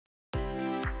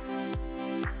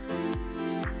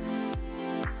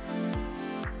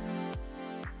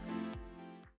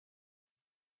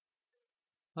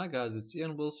Hi guys, it's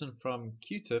Ian Wilson from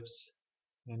QTips,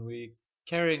 and we're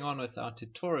carrying on with our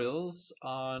tutorials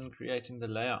on creating the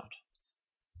layout.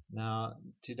 Now,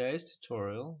 today's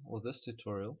tutorial, or this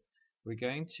tutorial, we're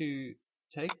going to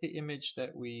take the image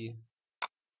that we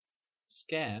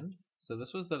scanned. So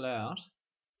this was the layout.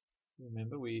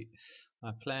 Remember,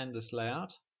 I planned this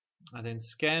layout. I then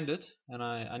scanned it, and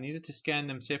I needed to scan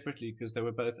them separately because they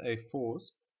were both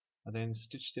A4s. I then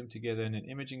stitched them together in an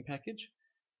imaging package.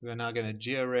 We are now going to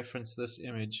georeference this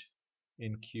image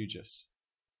in QGIS.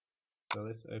 So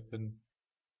let's open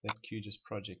that QGIS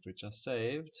project, which I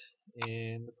saved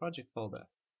in the project folder.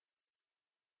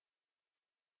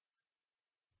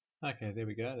 Okay, there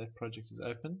we go. That project is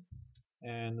open,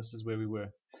 and this is where we were.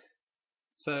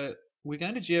 So we're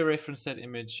going to georeference that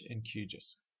image in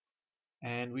QGIS,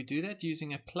 and we do that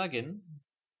using a plugin,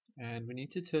 and we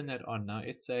need to turn that on now.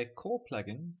 It's a core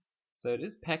plugin, so it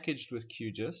is packaged with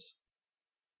QGIS,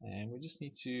 and we just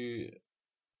need to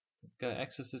go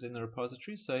access it in the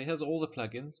repository. So it has all the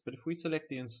plugins, but if we select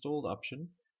the installed option, it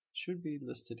should be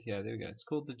listed here. There we go. It's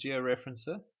called the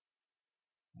Georeferencer,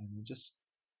 and we just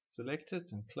select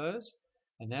it and close,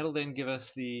 and that'll then give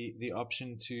us the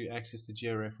option to access the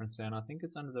Georeferencer. And I think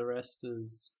it's under the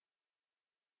Rasters.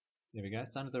 There we go.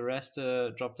 It's under the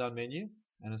Raster drop-down menu,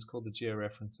 and it's called the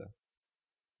Georeferencer.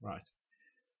 Right.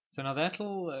 So now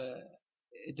that'll,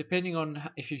 depending on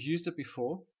if you've used it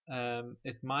before,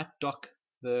 it might dock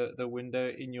the window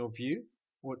in your view,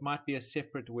 or it might be a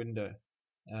separate window.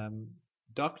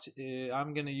 Docked,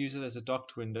 I'm going to use it as a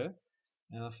docked window.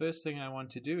 And the first thing I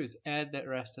want to do is add that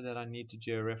raster that I need to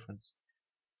georeference.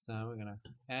 So we're going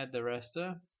to add the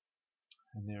raster,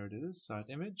 and there it is, site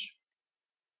image.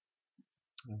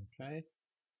 Okay,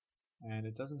 and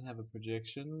it doesn't have a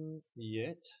projection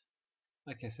yet.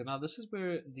 Okay, so now this is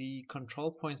where the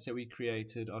control points that we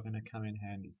created are going to come in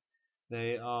handy.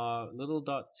 They are little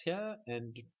dots here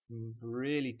and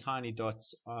really tiny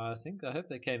dots. I hope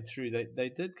they came through. They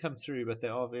did come through, but they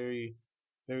are very,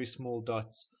 very small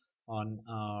dots on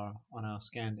our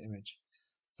scanned image.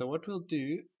 So what we'll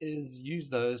do is use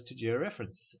those to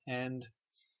georeference. And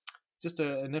just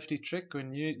a nifty trick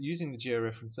when you're using the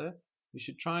georeferencer, you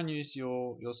should try and use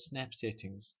your snap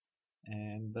settings.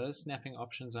 And those snapping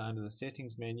options are under the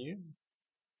settings menu.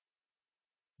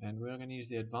 And we're going to use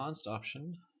the advanced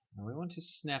option. And we want to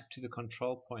snap to the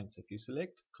control points. If you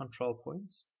select control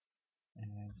points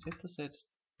and set this at,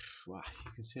 well,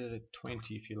 you can set it at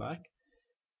 20 if you like.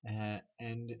 And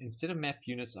instead of map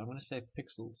units, I'm going to say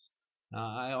pixels.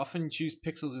 Now, I often choose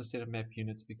pixels instead of map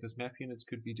units because map units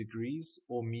could be degrees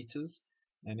or meters.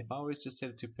 And if I always just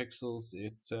set it to pixels,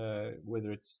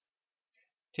 whether it's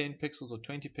 10 pixels or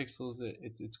 20 pixels,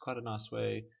 it's quite a nice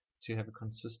way to have a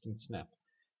consistent snap.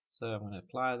 So I'm going to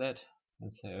apply that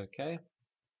and say OK.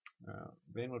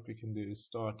 Then what we can do is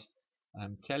start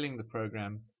telling the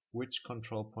program which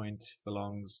control point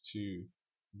belongs to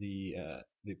the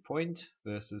point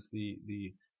versus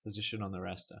the position on the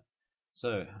raster.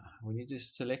 So we need to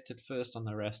select it first on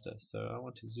the raster. So I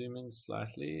want to zoom in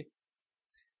slightly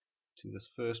to this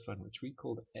first one, which we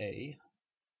called A,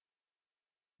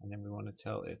 and then we want to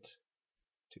tell it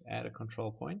to add a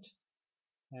control point,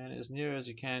 and as near as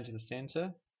you can to the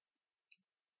center.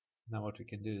 Now what we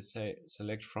can do is say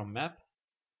select from map.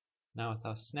 Now with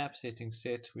our snap settings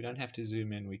set, we don't have to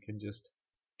zoom in, we can just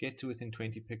get to within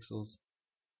 20 pixels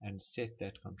and set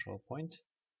that control point.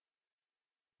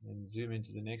 Then zoom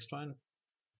into the next one,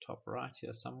 top right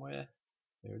here somewhere,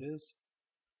 there it is.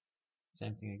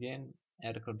 Same thing again,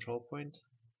 add a control point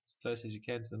as close as you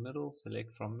can to the middle,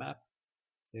 select from map,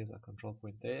 there's our control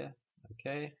point there.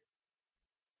 Okay,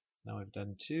 so now we've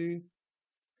done 2.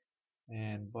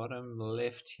 And bottom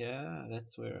left here,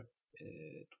 that's where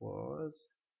it was.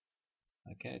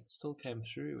 Okay, it still came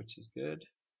through, which is good.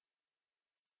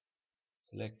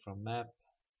 Select from map.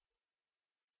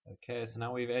 Okay, so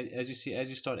now as you see, as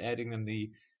you start adding them,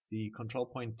 the control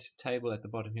point table at the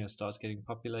bottom here starts getting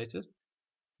populated.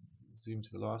 Zoom to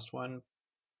the last one,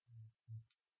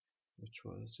 which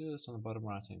was just on the bottom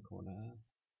right hand corner.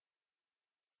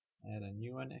 Add a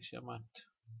new one. Actually,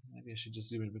 maybe I should just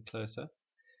zoom in a bit closer.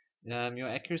 Your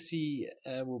accuracy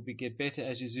will get better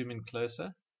as you zoom in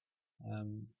closer.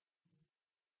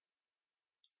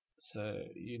 So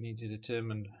you need to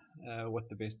determine what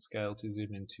the best scale to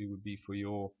zoom into would be for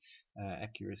your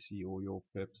accuracy or your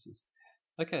purposes.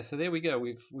 Okay, so there we go.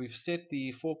 We've set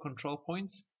the 4 control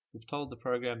points. We've told the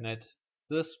program that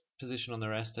this position on the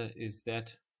raster is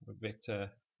that vector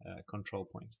control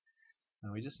point.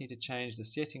 Now we just need to change the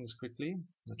settings quickly.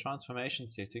 The transformation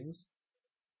settings.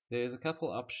 There's a couple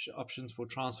options for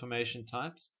transformation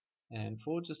types. And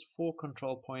for just 4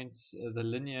 control points, the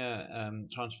linear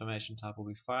transformation type will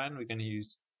be fine. We're going to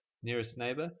use nearest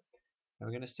neighbor. And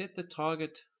we're going to set the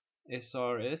target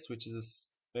SRS, which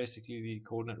is basically the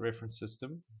coordinate reference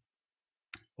system,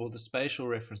 or the spatial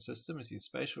reference system. You see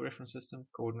spatial reference system,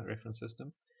 coordinate reference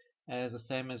system, as the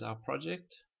same as our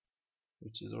project,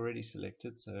 which is already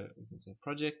selected. So we can say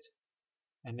project.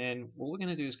 And then what we're going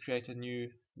to do is create a new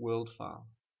world file.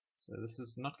 So this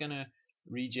is not going to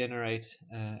regenerate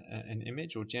an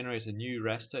image or generate a new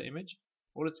raster image.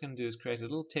 All it's going to do is create a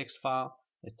little text file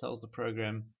that tells the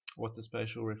program what the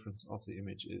spatial reference of the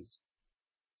image is.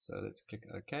 So let's click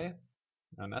OK.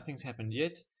 Now nothing's happened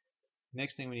yet.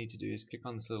 Next thing we need to do is click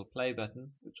on this little play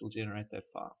button, which will generate that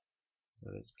file. So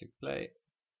let's click play,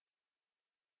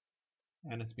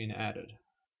 and it's been added.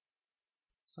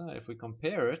 So if we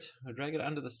compare it, we drag it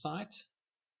under the site,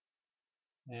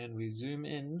 and we zoom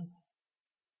in.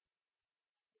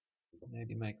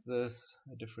 Maybe make this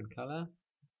a different color,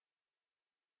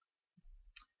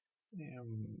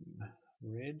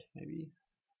 red maybe,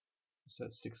 so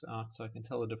it sticks out so I can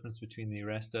tell the difference between the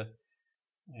raster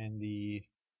and the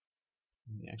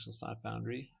actual site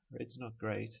boundary. Red's not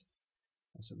great,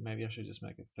 so maybe I should just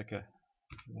make it thicker.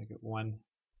 Make it 1,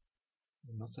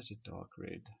 not such a dark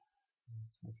red.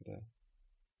 Let's make it a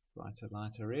lighter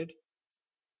red.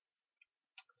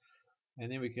 And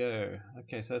there we go.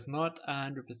 Okay, so it's not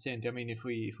 100%. I mean, if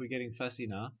we're getting fussy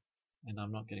now, and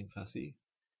I'm not getting fussy,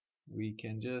 we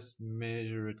can just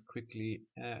measure it quickly.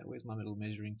 Where's my little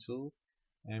measuring tool?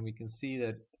 And we can see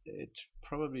that it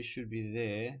probably should be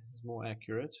there. It's more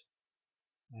accurate.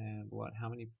 And what? How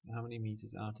many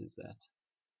meters out is that?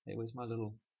 Hey, where's my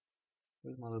little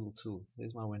tool?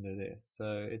 There's my window there.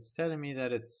 So it's telling me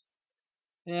that it's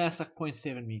it's like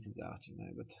 0.7 meters out,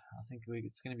 but I think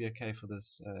it's going to be okay for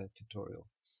this tutorial.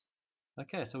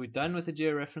 Okay, so we're done with the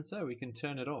georeferencer. We can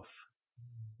turn it off.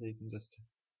 So you can just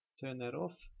turn that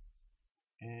off,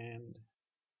 and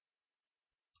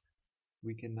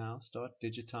we can now start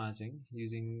digitizing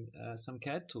using some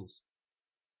CAD tools.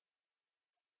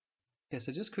 Okay,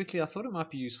 so just quickly, I thought it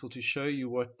might be useful to show you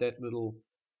what that little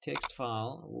text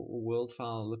file or world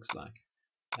file looks like.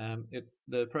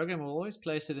 The program will always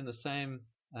place it in the same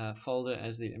folder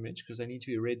as the image because they need to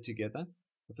be read together.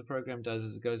 What the program does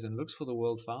is it goes and looks for the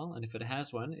world file, and if it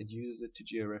has one, it uses it to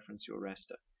georeference your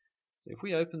raster. So if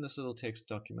we open this little text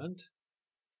document,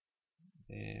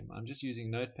 I'm just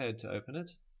using Notepad to open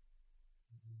it.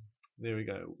 There we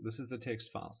go. This is the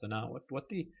text file. So now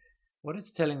what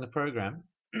it's telling the program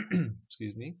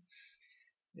excuse me,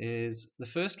 is the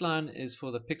first line is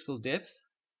for the pixel depth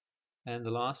and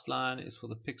the last line is for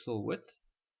the pixel width.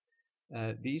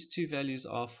 These two values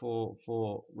are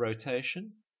for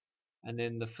rotation, and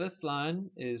then the fifth line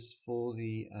is for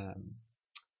the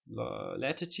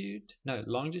longitude,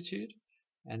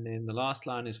 and then the last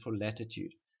line is for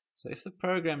latitude. So if the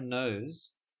program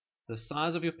knows the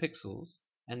size of your pixels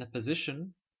and the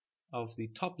position of the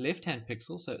top left-hand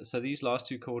pixel, so these last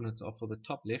two coordinates are for the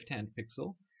top left-hand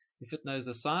pixel. If it knows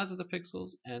the size of the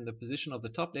pixels and the position of the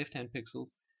top left-hand pixels,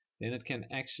 then it can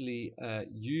actually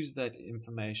use that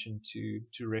information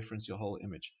to reference your whole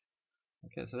image.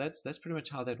 Okay, so that's pretty much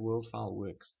how that world file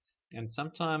works. And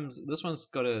sometimes this one's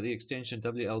got the extension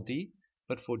WLD,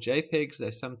 but for JPEGs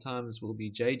they sometimes will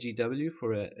be JGW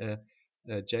for a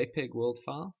JPEG world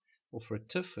file, or for a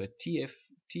TIFF, a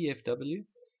TFW.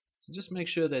 So just make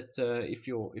sure that if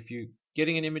you're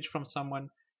getting an image from someone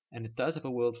and it does have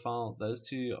a world file, those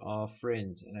two are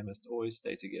friends and they must always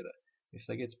stay together. If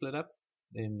they get split up,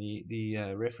 then the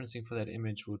referencing for that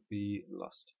image would be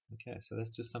lost. Okay, so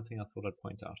that's just something I thought I'd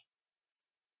point out.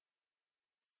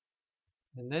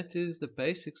 And that is the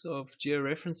basics of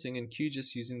georeferencing in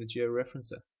QGIS using the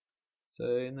Georeferencer. So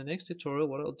in the next tutorial,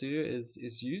 what I'll do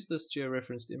is use this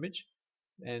georeferenced image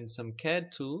and some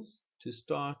CAD tools to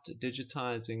start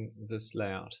digitizing this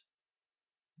layout.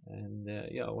 And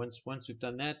yeah, once we've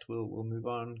done that, we'll move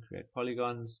on, create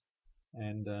polygons,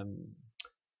 and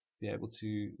be able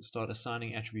to start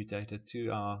assigning attribute data to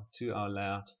our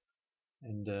layout,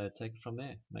 and take it from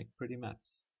there, make pretty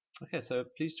maps. Okay, so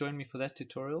please join me for that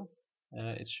tutorial.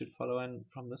 It should follow on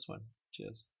from this one.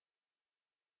 Cheers.